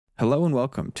Hello and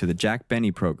welcome to the Jack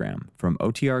Benny program from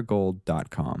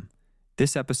OTRGold.com.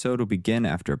 This episode will begin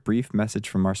after a brief message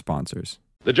from our sponsors.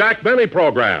 The Jack Benny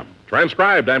program,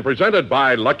 transcribed and presented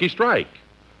by Lucky Strike,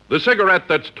 the cigarette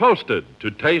that's toasted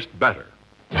to taste better.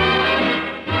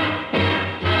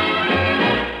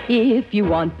 If you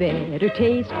want better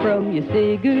taste from your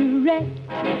cigarette,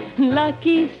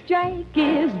 Lucky Strike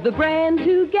is the brand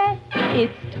to get.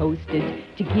 It's toasted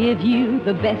to give you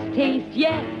the best taste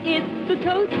yet. It's the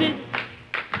toasted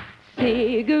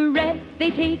cigarette.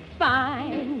 They taste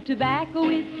fine. Tobacco,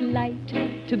 it's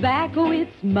light. Tobacco,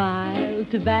 it's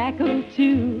mild. Tobacco,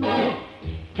 too.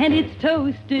 And it's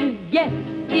toasted. Yes,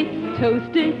 it's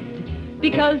toasted.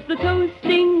 Because the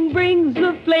toasting brings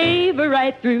the flavor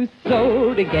right through.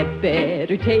 So to get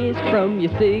better taste from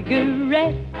your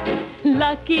cigarette,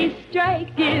 Lucky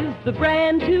Strike is the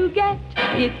brand to get.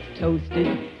 It's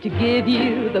toasted to give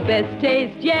you the best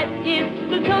taste yet. It's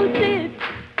the toasted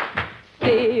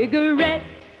cigarette.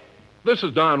 This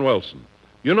is Don Wilson.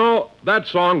 You know, that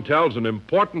song tells an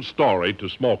important story to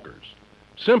smokers.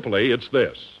 Simply, it's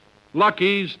this: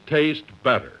 Lucky's taste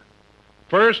better.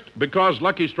 First, because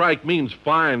Lucky Strike means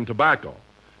fine tobacco.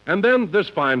 And then this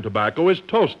fine tobacco is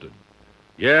toasted.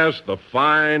 Yes, the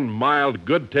fine, mild,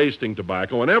 good-tasting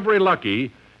tobacco in every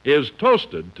Lucky is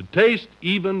toasted to taste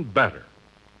even better.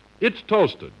 It's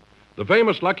toasted. The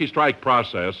famous Lucky Strike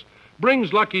process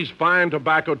brings Lucky's fine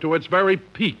tobacco to its very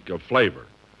peak of flavor,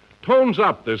 tones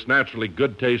up this naturally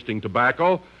good-tasting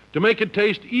tobacco to make it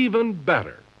taste even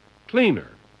better, cleaner,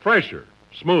 fresher,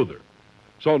 smoother.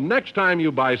 So next time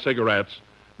you buy cigarettes,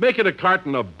 make it a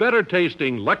carton of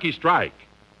better-tasting Lucky Strike.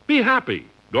 Be happy.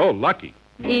 Go Lucky.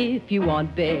 If you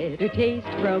want better taste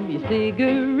from your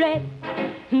cigarette,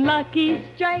 Lucky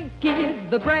Strike is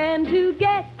the brand to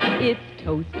get. It's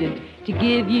toasted to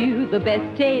give you the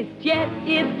best taste yet.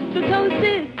 It's the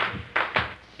toasted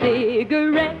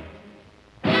cigarette.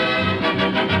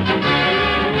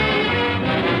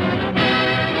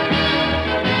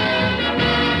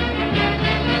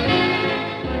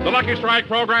 The Lucky Strike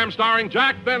program starring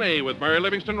Jack Benny with Mary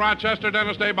Livingston, Rochester,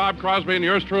 Dennis Day, Bob Crosby, and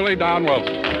yours truly, Don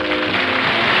Wilson.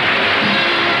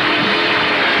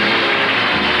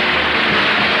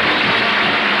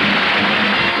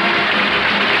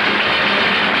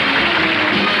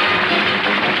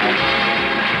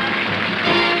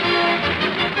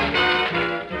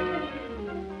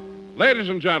 Ladies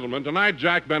and gentlemen, tonight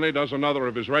Jack Benny does another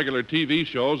of his regular TV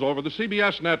shows over the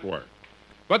CBS network.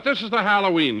 But this is the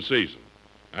Halloween season.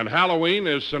 And Halloween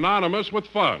is synonymous with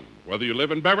fun, whether you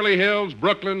live in Beverly Hills,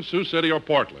 Brooklyn, Sioux City, or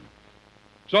Portland.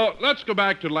 So let's go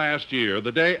back to last year,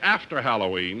 the day after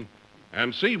Halloween,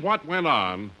 and see what went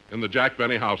on in the Jack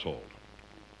Benny household.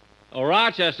 Oh,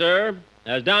 Rochester,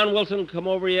 has Don Wilson come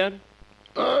over yet?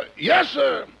 Yes,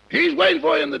 sir. He's waiting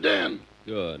for you in the den.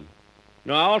 Good.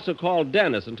 No, I also called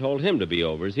Dennis and told him to be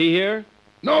over. Is he here?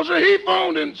 No, sir, he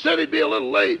phoned and said he'd be a little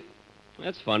late.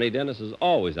 That's funny. Dennis is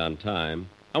always on time.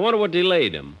 I wonder what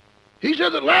delayed him. He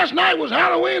said that last night was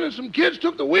Halloween and some kids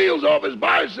took the wheels off his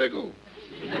bicycle.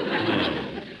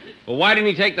 Well, why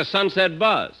didn't he take the Sunset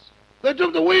Bus? They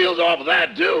took the wheels off of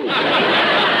that, too.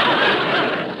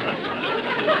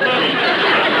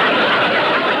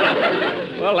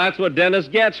 Well, that's what Dennis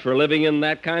gets for living in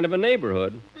that kind of a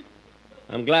neighborhood.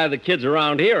 I'm glad the kids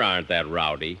around here aren't that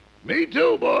rowdy. Me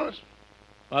too, boss.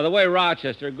 By the way,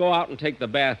 Rochester, go out and take the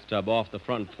bathtub off the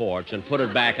front porch and put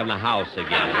it back in the house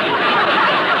again.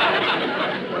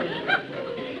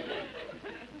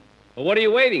 Well, what are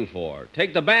you waiting for?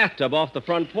 Take the bathtub off the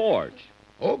front porch.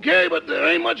 Okay, but there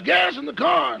ain't much gas in the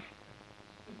car.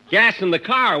 Gas in the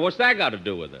car? What's that got to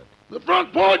do with it? The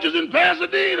front porch is in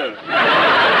Pasadena.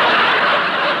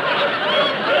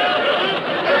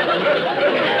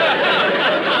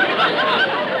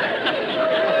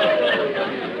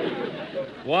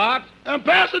 What? And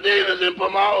Pasadena's in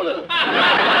Pomona.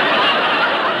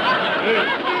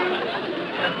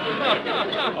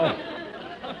 Oh,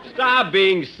 stop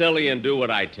being silly and do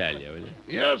what I tell you, will you?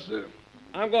 Yes, sir.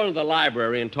 I'm going to the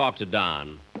library and talk to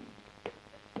Don.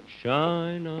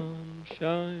 Shine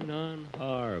on,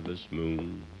 harvest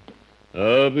moon,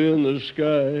 up in the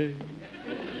sky.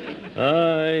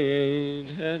 I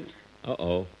ain't had...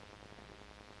 Uh-oh.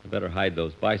 I better hide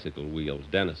those bicycle wheels.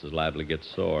 Dennis is liable to get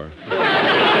sore.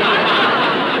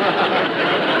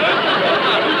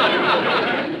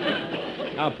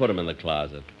 I'll put them in the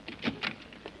closet.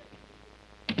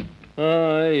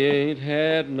 I ain't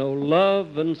had no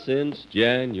lovin' since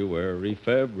January,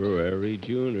 February,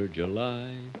 June, or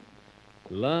July.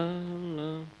 La,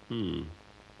 la,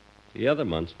 The other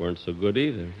months weren't so good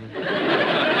either.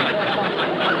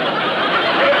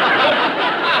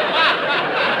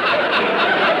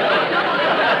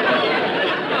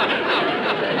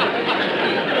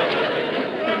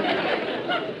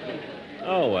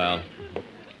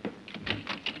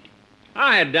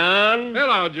 Quiet, Don.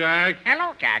 Hello, Jack.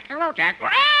 Hello, Jack. Hello, Jack.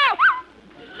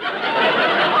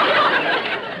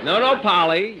 No,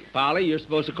 Polly. Polly, you're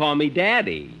supposed to call me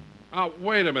Daddy.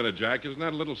 Wait a minute, Jack. Isn't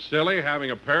that a little silly,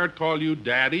 having a parrot call you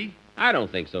Daddy? I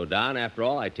don't think so, Don. After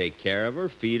all, I take care of her,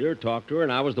 feed her, talk to her,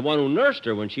 and I was the one who nursed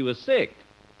her when she was sick.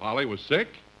 Polly was sick?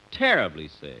 Terribly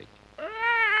sick.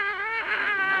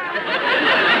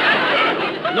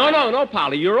 No,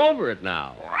 Polly, you're over it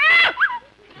now.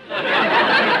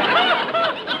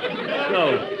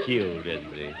 So cute,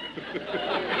 isn't he?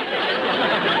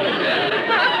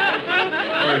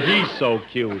 Or he's so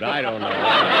cute, I don't know.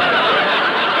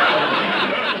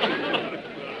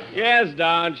 Yes,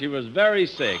 Don, she was very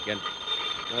sick, and...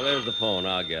 Well, there's the phone.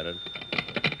 I'll get it.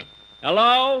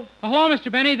 Hello? Hello,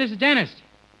 Mr. Benny. This is Dennis.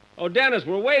 Oh, Dennis,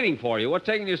 we're waiting for you. What's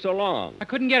taking you so long? I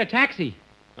couldn't get a taxi,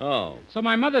 Oh. so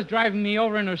my mother's driving me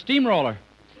over in her steamroller.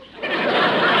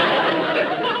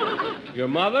 Your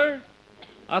mother?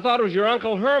 I thought it was your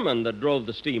Uncle Herman that drove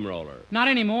the steamroller. Not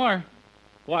anymore.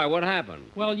 Why, what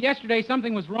happened? Well, yesterday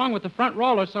something was wrong with the front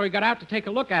roller, so he got out to take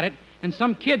a look at it, and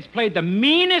some kids played the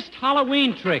meanest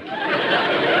Halloween trick.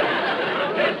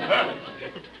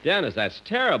 Dennis, that's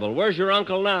terrible. Where's your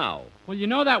uncle now? Well, you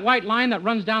know that white line that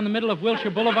runs down the middle of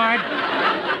Wilshire Boulevard?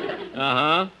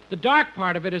 Uh-huh. The dark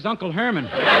part of it is Uncle Herman.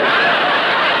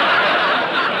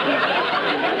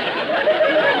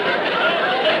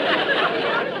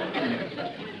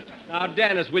 Now,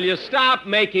 Dennis, will you stop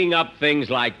making up things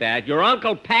like that? Your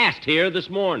uncle passed here this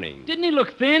morning. Didn't he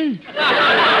look thin?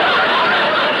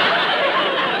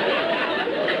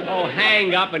 Oh,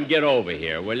 hang up and get over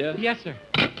here, will you? Yes, sir.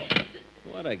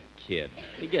 What a kid.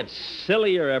 He gets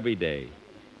sillier every day.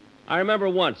 I remember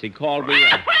once he called me...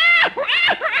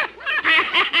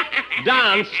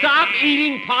 Don, stop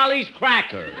eating Polly's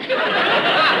crackers.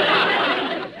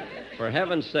 For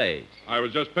heaven's sake. I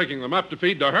was just picking them up to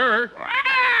feed to her.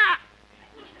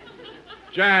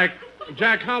 Jack,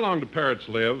 how long do parrots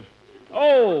live?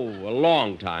 Oh, a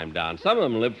long time, Don. Some of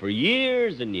them live for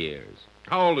years and years.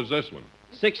 How old is this one?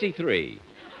 63.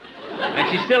 And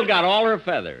she's still got all her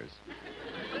feathers.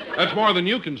 That's more than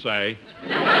you can say.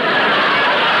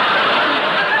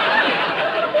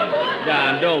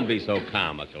 Don, don't be so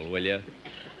comical, will you?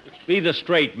 Be the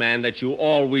straight man that you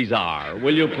always are,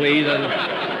 will you, please?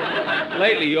 And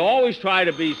lately, you always try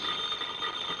to be...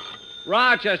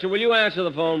 Rochester, will you answer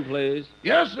the phone, please?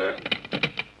 Yes, sir.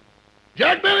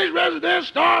 Jack Benny's residence,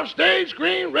 star of stage,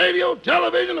 screen, radio,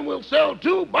 television, and will sell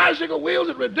 2 bicycle wheels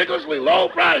at ridiculously low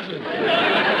prices.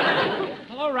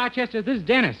 Hello, Rochester. This is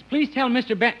Dennis. Please tell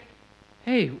Mr. Ben...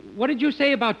 Hey, what did you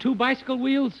say about 2 bicycle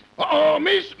wheels? Uh-oh,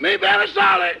 me very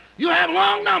sorry. You have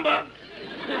long number.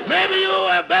 Maybe you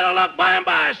have better luck by and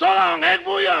by. So long, egg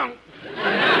foo young.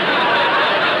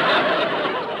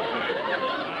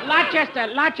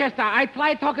 Rochester. I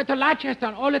try talking to Rochester,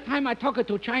 and all the time I talking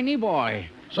to Chinese boy.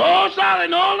 So sorry,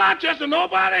 no Rochester,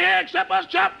 nobody here except us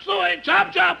chop suey.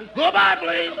 Chop. Goodbye,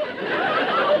 please.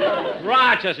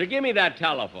 Rochester, give me that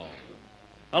telephone.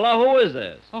 Hello, who is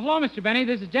this? Oh, hello, Mr. Benny.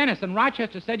 This is Dennis, and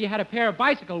Rochester said you had a pair of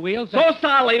bicycle wheels. So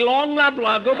sorry, long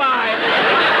nubla. Goodbye.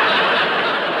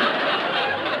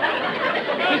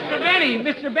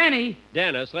 Mr. Benny.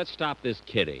 Dennis, let's stop this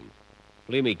kidding.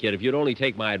 Believe me, kid, if you'd only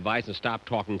take my advice and stop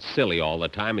talking silly all the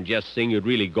time and just sing, you'd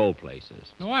really go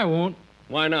places. No, I won't.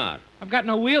 Why not? I've got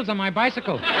no wheels on my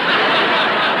bicycle.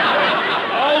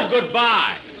 Oh,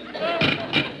 goodbye.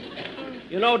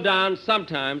 You know, Don,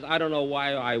 sometimes I don't know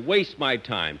why I waste my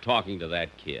time talking to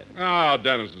that kid. Oh,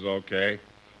 Dennis is okay.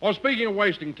 Oh, speaking of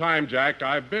wasting time, Jack,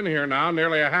 I've been here now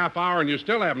nearly a half hour, and you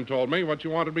still haven't told me what you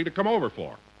wanted me to come over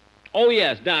for. Oh,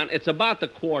 yes, Don, it's about the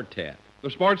quartet. The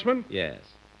Sportsmen? Yes.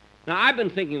 Now, I've been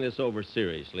thinking this over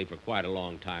seriously for quite a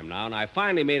long time now, and I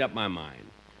finally made up my mind.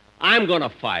 I'm going to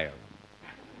fire them.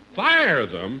 Fire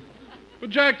them? But,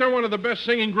 Jack, they're one of the best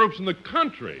singing groups in the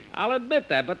country. I'll admit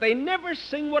that, but they never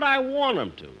sing what I want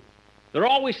them to. They're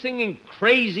always singing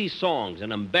crazy songs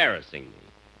and embarrassing me.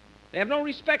 They have no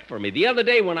respect for me. The other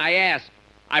day when I asked,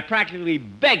 I practically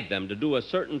begged them to do a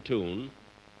certain tune.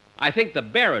 I think the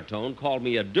baritone called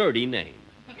me a dirty name.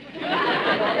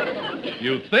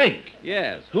 You think?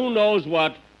 Yes. Who knows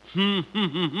what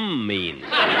means?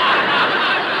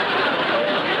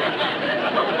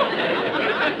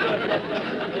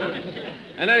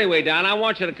 And anyway, Don, I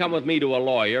want you to come with me to a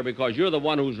lawyer because you're the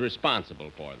one who's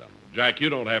responsible for them. Jack, you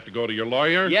don't have to go to your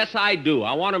lawyer. Yes, I do.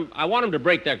 I want them to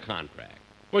break their contract.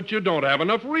 But you don't have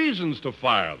enough reasons to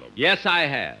fire them. Yes, I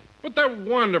have. But they're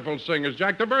wonderful singers,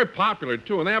 Jack. They're very popular,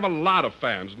 too, and they have a lot of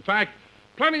fans. In fact,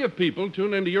 plenty of people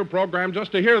tune into your program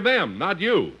just to hear them, not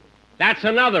you. That's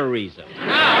another reason.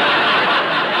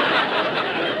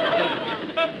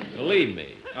 Believe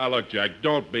me. Now, look, Jack,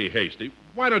 don't be hasty.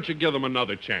 Why don't you give them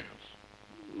another chance?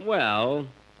 Well,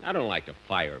 I don't like to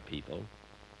fire people. In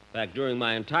fact, during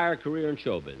my entire career in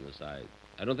show business, I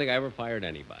don't think I ever fired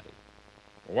anybody.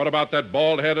 Well, what about that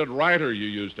bald-headed writer you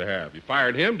used to have? You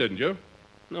fired him, didn't you?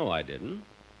 No, I didn't.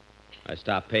 I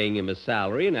stopped paying him his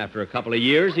salary, and after a couple of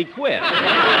years, he quit.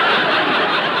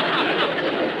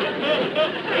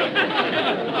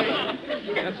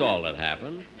 That's all that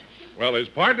happened. Well, his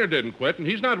partner didn't quit, and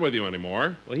he's not with you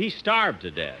anymore. Well, he starved to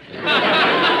death.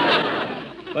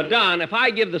 But, Don, if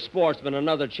I give the Sportsmen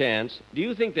another chance, do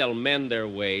you think they'll mend their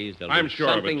ways? They'll I'm do sure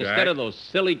of it, something Jack. instead of those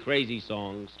silly, crazy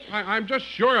songs? I'm just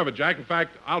sure of it, Jack. In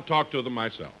fact, I'll talk to them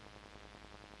myself.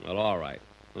 Well, all right.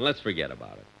 Well, let's forget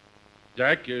about it.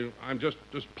 Jack, I'm just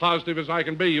as positive as I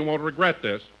can be you won't regret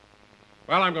this.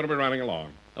 Well, I'm going to be running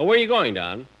along. Oh, where are you going,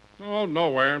 Don? Oh,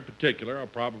 nowhere in particular. I'll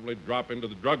probably drop into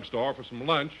the drugstore for some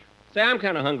lunch. Say, I'm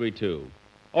kind of hungry, too.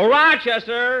 Oh,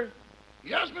 Rochester!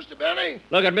 Yes, Mr. Benny?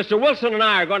 Look, Mr. Wilson and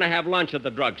I are going to have lunch at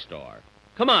the drugstore.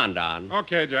 Come on, Don.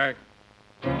 Okay, Jack.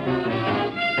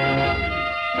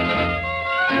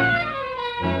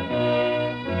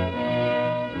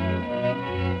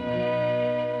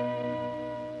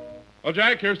 Well,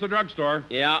 Jack, here's the drugstore.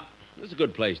 Yeah, this is a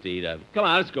good place to eat. Come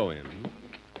on, let's go in.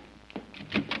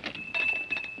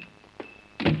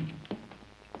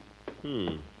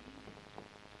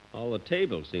 All the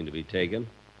tables seem to be taken.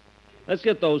 Let's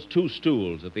get those 2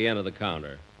 stools at the end of the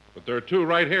counter. But there are 2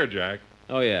 right here, Jack.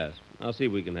 Oh, yes. I'll see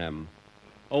if we can have them.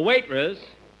 Oh, waitress.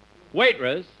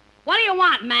 Waitress. What do you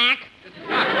want, Mac?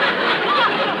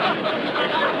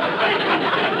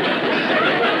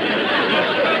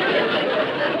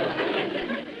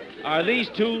 Are these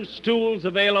 2 stools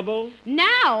available?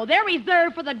 No, they're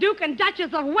reserved for the Duke and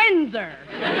Duchess of Windsor.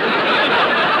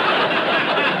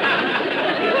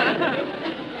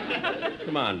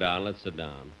 Come on, Don. Let's sit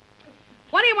down.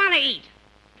 What do you want to eat?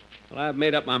 Well, I haven't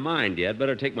made up my mind yet.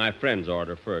 Better take my friend's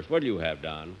order first. What do you have,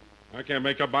 Don? I can't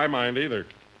make up my mind either.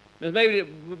 Miss,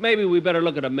 maybe we better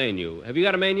look at a menu. Have you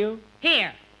got a menu?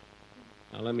 Here.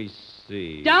 Now, let me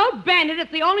see. Don't bend it.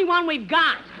 It's the only one we've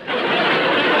got.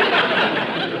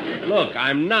 Look,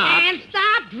 I'm not. And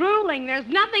stop drooling. There's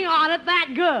nothing on it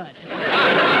that good.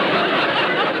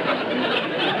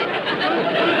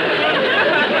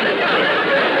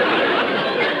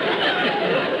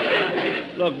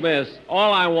 Look, miss,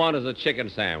 all I want is a chicken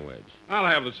sandwich. I'll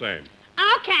have the same.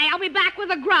 Okay, I'll be back with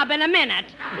the grub in a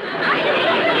minute.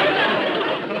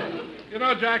 You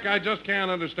know, Jack, I just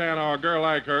can't understand how a girl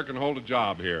like her can hold a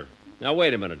job here. Now,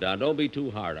 wait a minute, Don. Don't be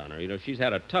too hard on her. You know, she's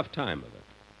had a tough time of it.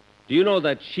 Do you know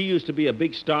that she used to be a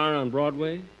big star on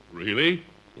Broadway? Really?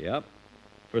 Yep.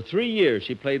 For 3 years,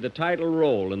 she played the title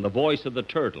role in The Voice of the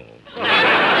Turtle.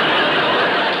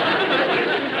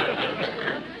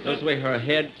 Notice the way her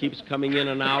head keeps coming in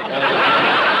and out all the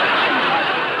time.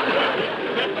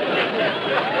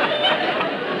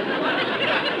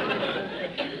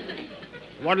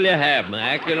 What'll you have,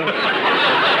 Mac? You know?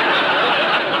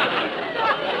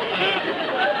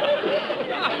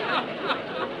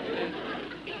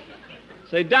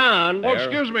 Say, Don. Oh,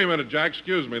 excuse me a minute, Jack.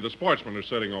 Excuse me. The Sportsmen are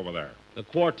sitting over there. The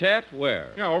quartet?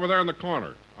 Where? Yeah, over there in the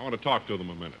corner. I want to talk to them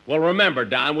a minute. Well, remember,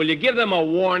 Don, will you give them a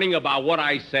warning about what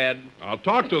I said? I'll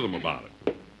talk to them about it.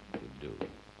 You do.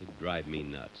 You drive me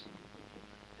nuts.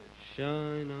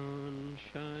 Shine on,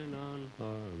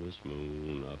 harvest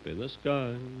moon up in the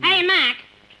sky. Hey, Mac.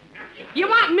 You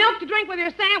want milk to drink with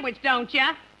your sandwich, don't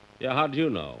you? Yeah, how'd you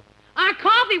know? Our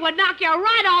coffee would knock you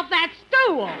right off that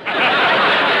stool.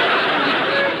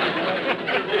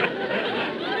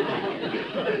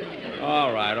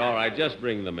 All right. Just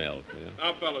bring the milk. Yeah.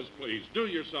 Now, fellas, please, do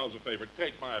yourselves a favor.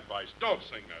 Take my advice. Don't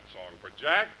sing that song for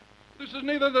Jack. This is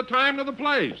neither the time nor the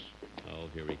place. Oh,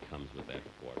 here he comes with that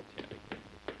quartet.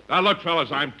 Now, look,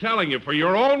 fellas, I'm telling you, for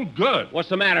your own good. What's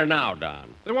the matter now,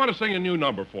 Don? They want to sing a new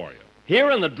number for you.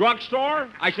 Here in the drugstore?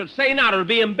 I should say not. It'll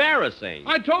be embarrassing.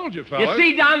 I told you, fellas. You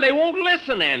see, Don, they won't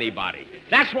listen to anybody.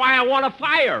 That's why I want to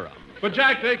fire them. But,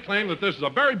 Jack, they claim that this is a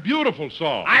very beautiful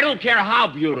song. I don't care how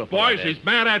beautiful Boys, it is. he's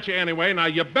mad at you anyway. Now,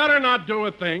 you better not do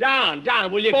a thing. Don,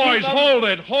 will you Boys, keep him? hold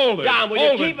it. Don, will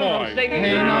hold you it, keep him from boys. singing?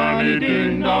 Hey, nonny,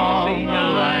 ding, dong, See,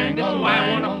 Don, this is why I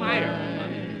want to fire him.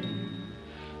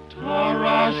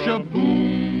 Tara,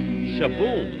 shaboom,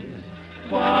 Shaboom.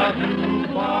 badoo,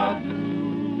 badoo.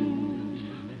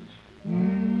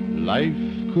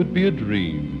 Life could be a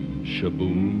dream,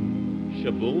 shaboom.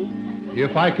 Shaboom?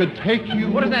 If I could take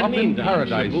you What does that up mean, in Don?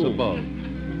 paradise Shaboom. above.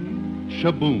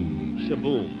 Shaboom.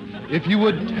 Shaboom. If you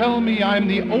would tell me I'm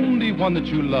the only one that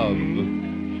you love,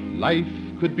 life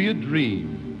could be a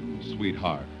dream,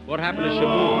 sweetheart. What happened to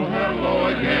Shaboom? Hello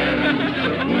again,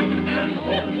 Shaboom.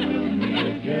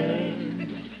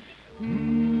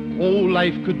 Oh,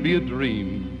 life could be a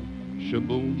dream,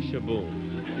 Shaboom. Shaboom.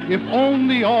 If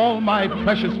only all my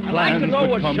precious I'd like plans to know would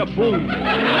what come Shaboom true. is.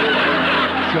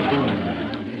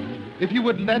 Shaboom. If you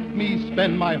would let me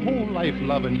spend my whole life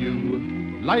loving you,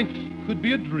 life could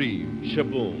be a dream,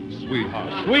 Shaboom.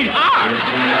 sweetheart. Sweetheart!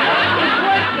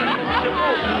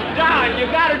 Don, you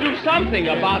got to do something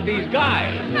about these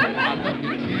guys.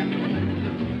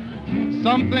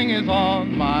 Something is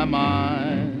on my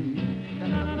mind.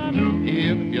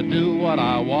 If you do what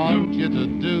I want you to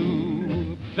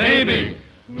do, baby,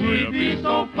 we'll be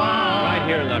so fine. Right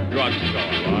here in the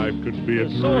drugstore. Life could be a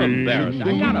It's so dream.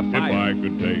 embarrassing. I gotta If fight. I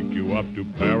could take you up to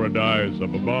paradise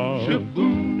up above.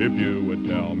 Shaboom. If you would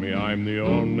tell me I'm the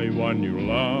only one you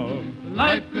love.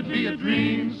 Life could be a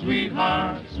dream,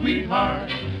 sweetheart, sweetheart.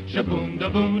 Shaboom, da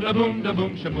boom, da boom, da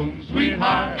boom, shaboom,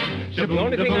 sweetheart. The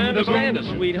only thing I understand is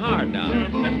sweetheart,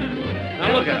 Don.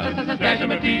 Now look at us.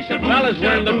 Fellas,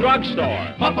 we're in the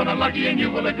drugstore. Pop on a lucky and you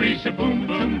will agree. Shaboom,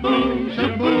 shaboom,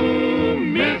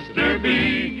 shaboom, Mr.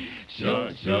 B.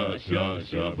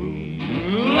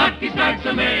 Shaboom. Lucky Strike's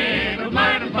a made of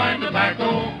light and fine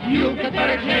tobacco. You'll get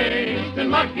better taste than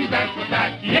Lucky Strike's with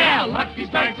that. Yeah, Lucky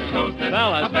Strike's are toasted.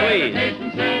 Fellas, A better please. taste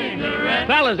than cigarette.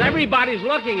 Fellas, everybody's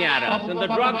looking at us in the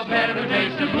Better drugstore.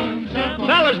 taste, shaboom, shaboom.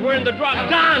 Fellas, we're in the drug...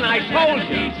 Don, I told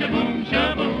you. Shaboom,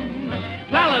 shaboom.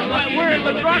 Fellas, we're in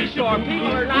the drugstore.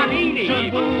 People are not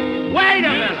eating. Wait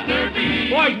a minute.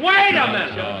 Boys, wait a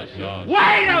minute.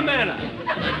 Wait a minute.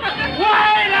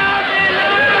 Wait a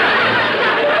minute.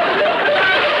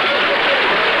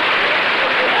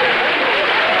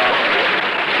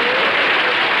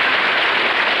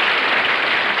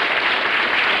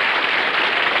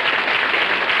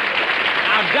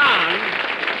 Now, Don,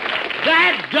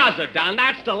 that does it, Don.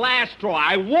 That's the last straw.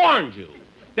 I warned you.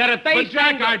 That if they But,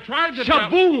 Jack, send I tried to tell-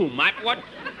 Shaboom! What?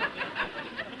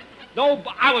 No,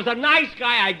 I was a nice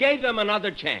guy. I gave them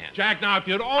another chance. Jack, now, if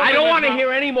you'd only... I don't want to let-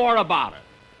 hear any more about it.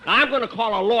 Now, I'm going to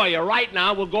call a lawyer right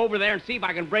now. We'll go over there and see if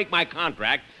I can break my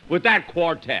contract with that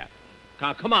quartet.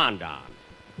 Come on, Don.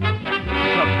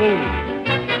 Shaboom.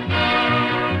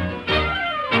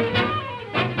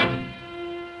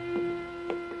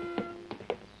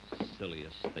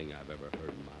 Silliest thing I've ever heard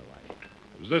in my life.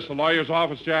 Is this the lawyer's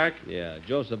office, Jack? Yeah,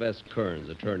 Joseph S. Kearns,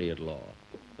 attorney at law.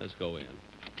 Let's go in.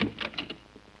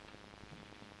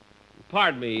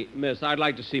 Pardon me, miss. I'd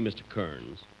like to see Mr.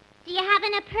 Kearns. Do you have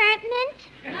an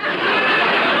apartment?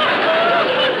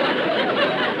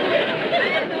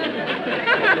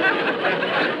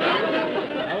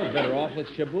 I was better off with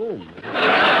Shaboom.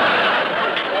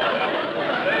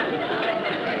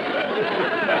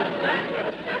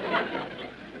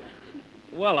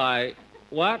 Well,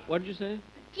 What? What did you say?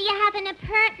 Do you have an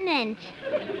apartment?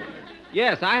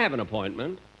 Yes, I have an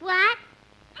appointment. What?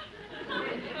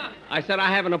 I said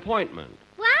I have an appointment.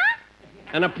 What?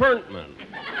 An appointment.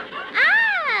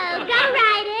 Oh, go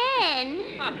right in.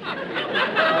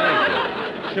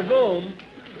 Shaboom.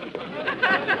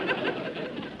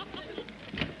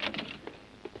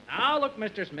 Now, look,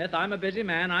 Mr. Smith, I'm a busy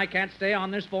man. I can't stay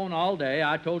on this phone all day.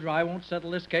 I told you I won't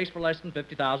settle this case for less than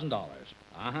 $50,000.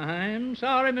 I'm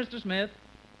sorry, Mr. Smith.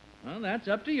 Well, that's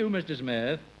up to you, Mr.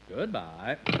 Smith.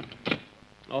 Goodbye.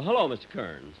 Oh, hello, Mr.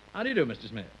 Kearns. How do you do, Mr.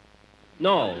 Smith?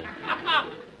 No.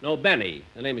 No, Benny.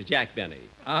 The name is Jack Benny.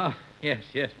 Oh, yes,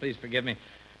 please forgive me.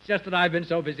 It's just that I've been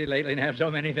so busy lately and have so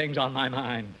many things on my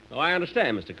mind. Oh, I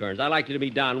understand, Mr. Kearns. I'd like you to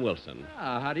meet Don Wilson.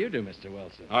 Ah, how do you do, Mr.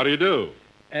 Wilson? How do you do?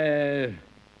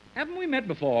 Haven't we met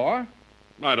before?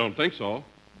 I don't think so.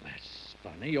 That's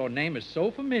funny. Your name is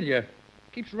so familiar.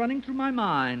 Keeps running through my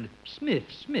mind. Smith.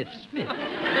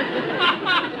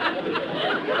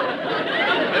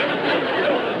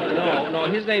 No,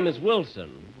 his name is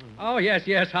Wilson. Oh,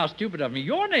 yes, how stupid of me.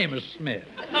 Your name is Smith.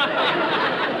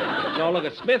 No,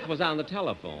 look, Smith was on the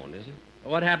telephone, is it?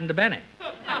 What happened to Benny?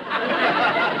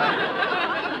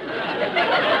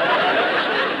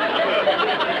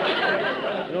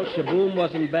 You know, Shaboom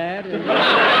wasn't bad.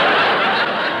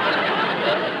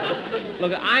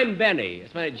 Look, I'm Benny.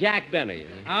 It's my Jack Benny.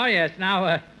 Oh, yes.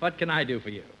 Now, what can I do for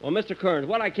you? Well, Mr. Kearns,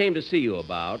 what I came to see you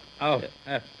about... Oh,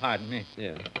 pardon me.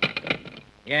 Yeah.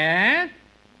 Yeah?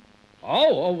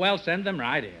 Oh, well, send them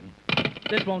right in.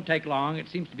 This won't take long. It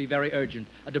seems to be very urgent.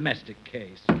 A domestic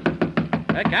case.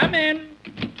 Come in.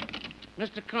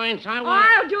 Mr. Kearns, I want...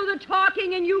 I'll do the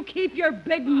talking and you keep your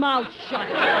big mouth shut.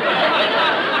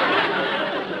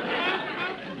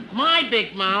 My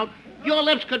big mouth? Your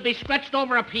lips could be stretched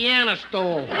over a piano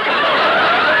stool.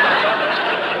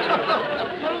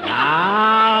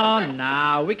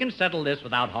 Now, We can settle this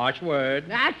without harsh words.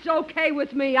 That's okay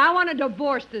with me. I want to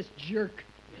divorce this jerk.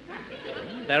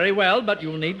 Very well, but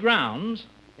you'll need grounds.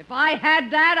 If I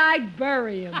had that, I'd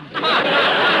bury him. Oh,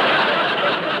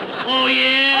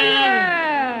 yeah?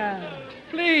 Yeah.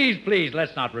 Please,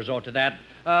 let's not resort to that.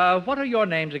 What are your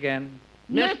names again?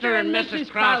 Mr. and Mrs.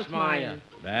 Krausmeyer.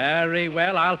 Very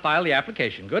well, I'll file the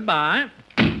application. Goodbye.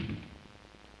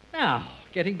 Now,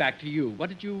 getting back to you, what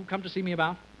did you come to see me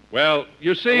about? Well,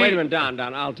 you see... Wait a minute, Don,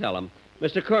 I'll tell him.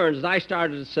 Mr. Kearns, as I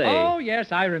started to say... Oh,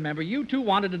 yes, I remember. You two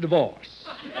wanted a divorce.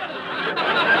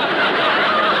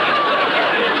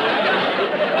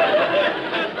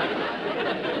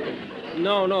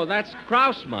 No, that's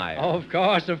Krausmeyer. Oh, of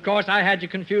course. I had you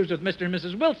confused with Mr. and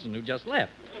Mrs. Wilson, who just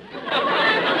left. But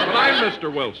I'm Mr.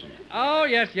 Wilson. Oh,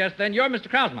 yes, then you're Mr.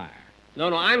 Krausmeyer.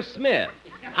 No, I'm Smith.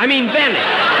 I mean Benny.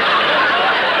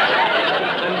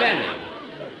 I'm Benny.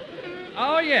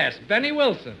 Oh, yes, Benny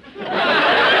Wilson.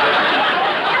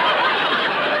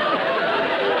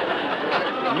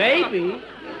 Maybe.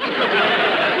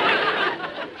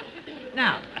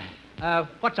 Now,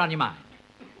 what's on your mind?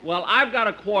 Well, I've got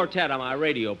a quartet on my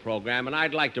radio program, and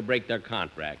I'd like to break their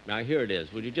contract. Now, here it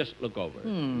is. Would you just look over it?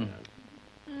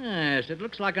 Yes, it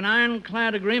looks like an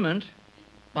ironclad agreement.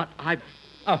 But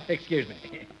Oh, excuse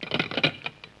me.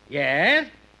 Yes?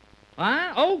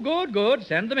 Huh? Oh, good.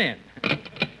 Send them in.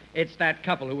 It's that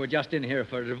couple who were just in here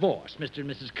for a divorce, Mr. and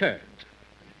Mrs. Kearns.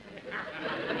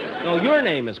 No, your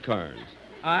name is Kearns.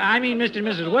 I mean Mr. and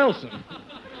Mrs. Wilson.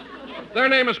 Their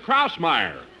name is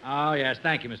Krausmeyer. Oh, yes.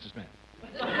 Thank you, Mr. Smith.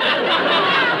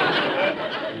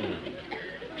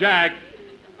 Jack,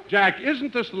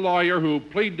 isn't this the lawyer who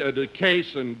pleaded the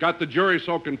case and got the jury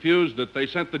so confused that they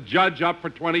sent the judge up for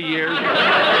 20 years?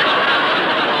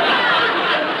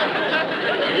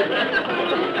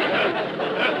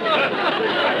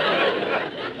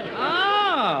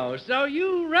 Oh, so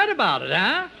you read about it,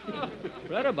 huh?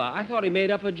 Read about? I thought he made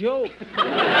up a joke.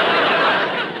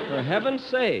 For heaven's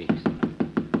sakes.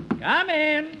 Come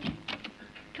in.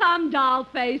 Come,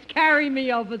 dollface, carry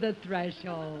me over the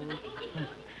threshold.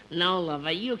 No,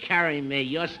 lover, you carry me.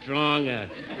 You're stronger.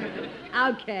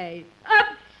 Okay.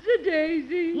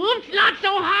 Upsy-daisy. Whoops, not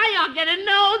so high. I'll get a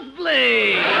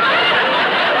nosebleed.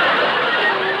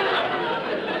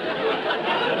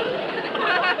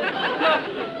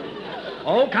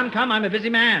 Oh, come. I'm a busy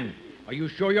man. Are you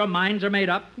sure your minds are made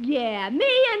up? Yeah,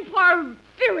 me and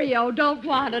Porfirio don't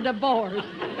want a divorce.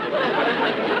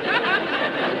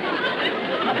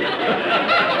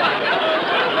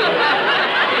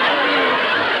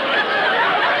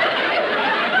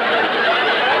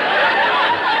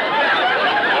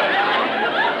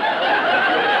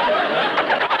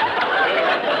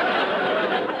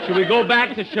 Should we go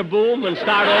back to Shaboom and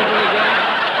start over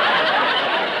again?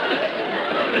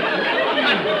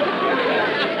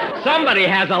 Somebody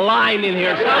has a line in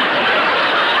here somewhere.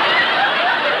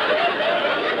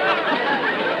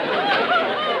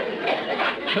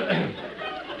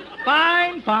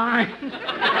 Fine.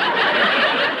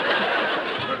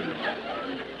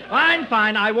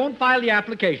 Fine. I won't file the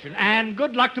application. And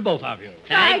good luck to both of you.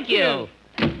 Thank you.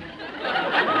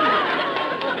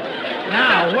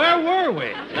 Now, where were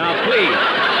we? Now, please.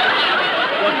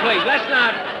 Well, please,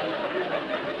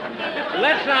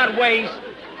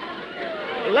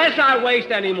 let's not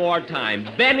waste any more time.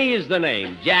 Benny is the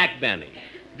name, Jack Benny.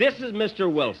 This is Mr.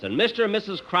 Wilson. Mr. and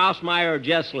Mrs. Krausmeyer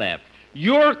just left.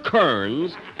 You're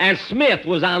Kearns, and Smith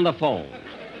was on the phone.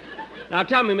 Now,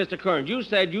 tell me, Mr. Kearns, you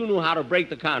said you knew how to break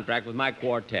the contract with my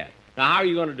quartet. Now, how are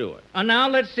you going to do it? Now,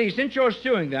 let's see. Since you're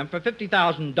suing them for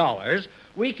 $50,000,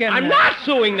 we can... I'm not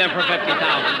suing them for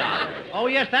 $50,000. Oh,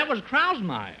 yes, that was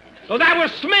Krausmeyer. Oh, that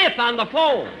was Smith on the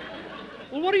phone.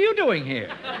 Well, what are you doing here?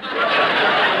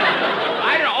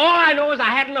 All I know is I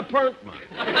had an appointment.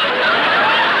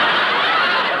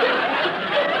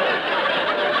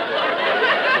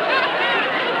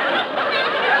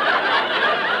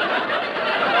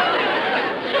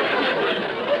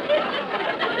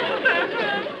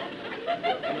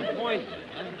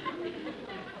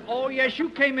 Oh, yes, you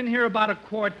came in here about a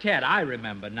quartet. I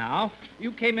remember now.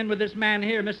 You came in with this man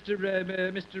here,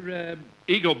 Mr.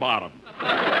 Eagle Bottom.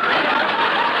 Now,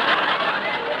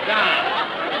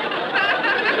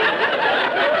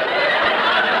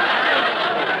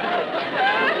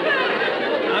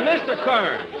 Mr.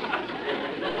 Kearns,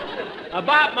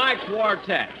 about my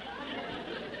quartet.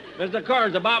 Mr.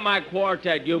 Kearns, about my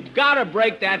quartet, you've got to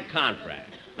break that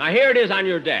contract. Now, here it is on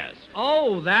your desk.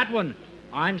 Oh, that one.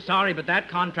 I'm sorry, but that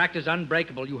contract is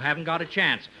unbreakable. You haven't got a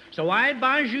chance. So I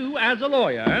advise you, as a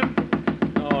lawyer...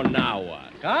 Oh, now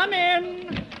what? Come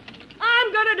in.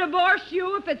 I'm going to divorce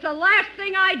you if it's the last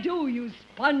thing I do, you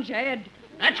spongehead.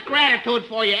 That's gratitude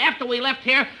for you. After we left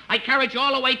here, I carried you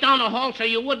all the way down the hall so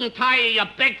you wouldn't tire your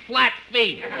big flat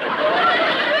feet.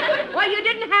 Well, you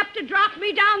didn't have to drop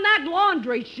me down that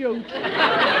laundry chute.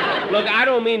 Look, I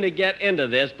don't mean to get into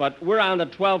this, but we're on the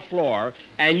 12th floor,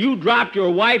 and you dropped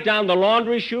your wife down the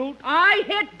laundry chute? I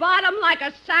hit bottom like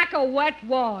a sack of wet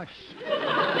wash.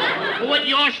 With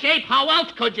your shape, how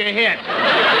else could you hit?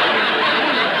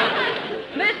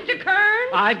 Mr. Kern?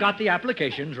 I've got the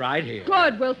applications right here.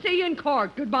 Good. We'll see you in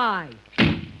court. Goodbye.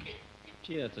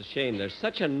 Gee, that's a shame. They're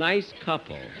such a nice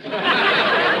couple.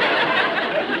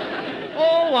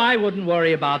 Oh, I wouldn't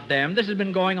worry about them. This has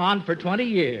been going on for 20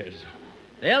 years.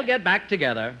 They'll get back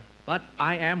together, but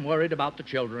I am worried about the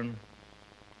children.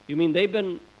 You mean they've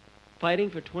been fighting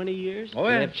for 20 years? Oh,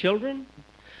 They yes. have children?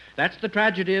 That's the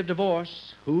tragedy of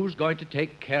divorce. Who's going to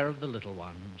take care of the little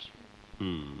ones?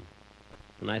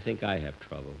 And I think I have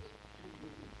troubles.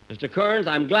 Mr. Kearns,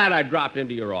 I'm glad I dropped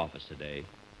into your office today.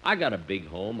 I got a big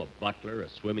home, a butler, a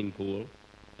swimming pool,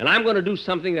 and I'm going to do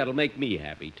something that'll make me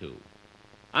happy, too.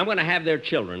 I'm going to have their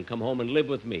children come home and live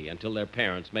with me until their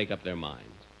parents make up their minds.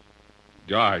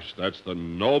 Gosh, that's the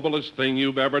noblest thing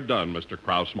you've ever done, Mr.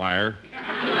 Krausmeyer.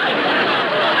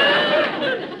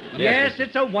 Yes,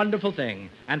 it's a wonderful thing.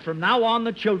 And from now on,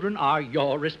 the children are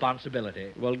your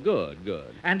responsibility. Well, good,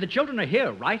 good. And the children are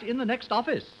here, right in the next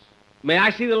office. May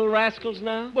I see the little rascals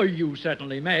now? Well, you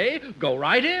certainly may. Go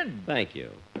right in. Thank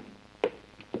you.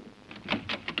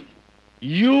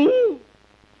 You?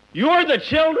 You're the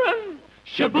children?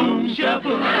 Shaboom,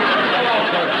 shaboom.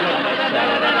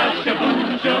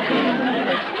 Shaboom, shaboom.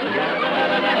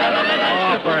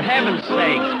 Oh, for heaven's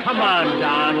sakes. Come on,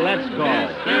 Don. Let's go.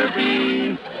 Mr.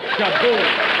 Bean.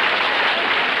 Shaboom.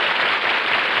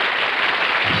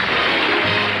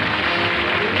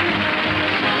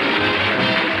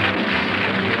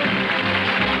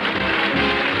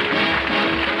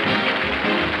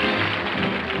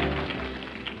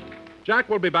 Jack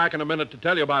will be back in a minute to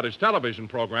tell you about his television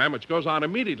program, which goes on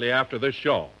immediately after this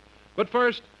show. But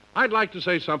first, I'd like to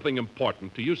say something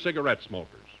important to you cigarette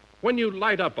smokers. When you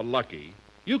light up a Lucky,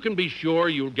 you can be sure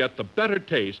you'll get the better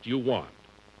taste you want.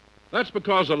 That's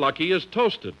because a Lucky is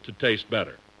toasted to taste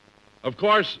better. Of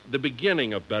course, the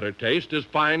beginning of better taste is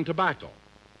fine tobacco.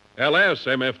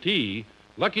 LSMFT,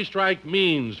 Lucky Strike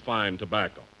means fine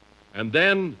tobacco. And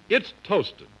then it's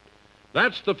toasted.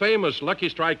 That's the famous Lucky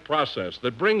Strike process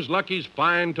that brings Lucky's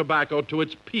fine tobacco to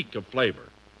its peak of flavor.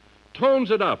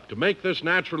 Tones it up to make this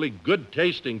naturally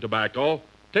good-tasting tobacco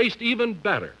taste even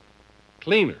better,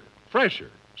 cleaner, fresher,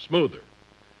 smoother.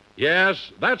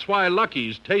 Yes, that's why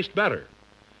Lucky's taste better.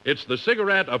 It's the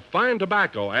cigarette of fine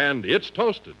tobacco, and it's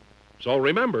toasted. So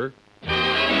remember...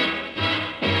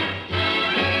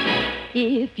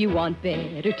 If you want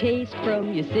better taste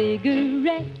from your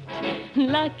cigarette,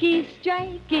 Lucky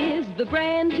Strike is the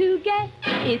brand to get.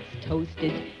 It's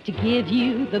toasted to give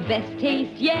you the best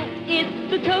taste yet.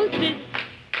 It's the toasted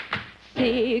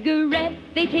cigarette.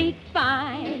 They take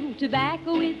fine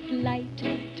tobacco, it's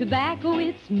light tobacco,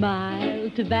 it's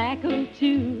mild tobacco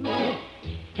too.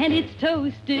 And it's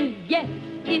toasted, yes,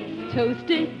 it's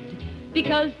toasted,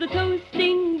 because the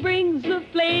toasting brings the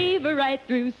flavor right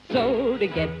through. So to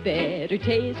get better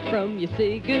taste from your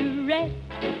cigarette,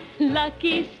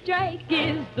 Lucky Strike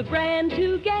is the brand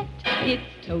to get. It's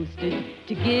toasted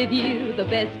to give you the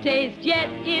best taste yet.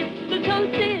 It's the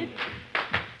toasted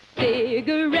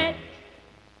cigarette.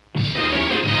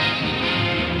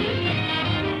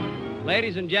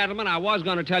 Ladies and gentlemen, I was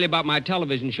going to tell you about my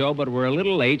television show, but we're a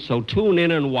little late, so tune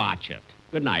in and watch it.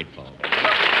 Good night, folks.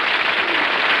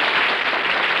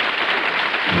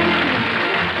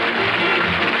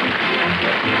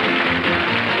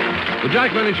 The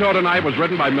Jack Benny Show tonight was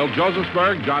written by Milt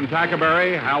Josephsberg, John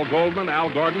Tackerberry, Hal Goldman,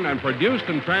 Al Gordon, and produced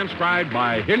and transcribed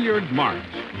by Hilliard Marks.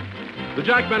 The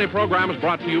Jack Benny program is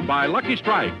brought to you by Lucky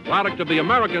Strike, product of the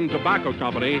American Tobacco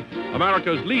Company,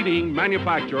 America's leading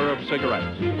manufacturer of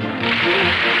cigarettes.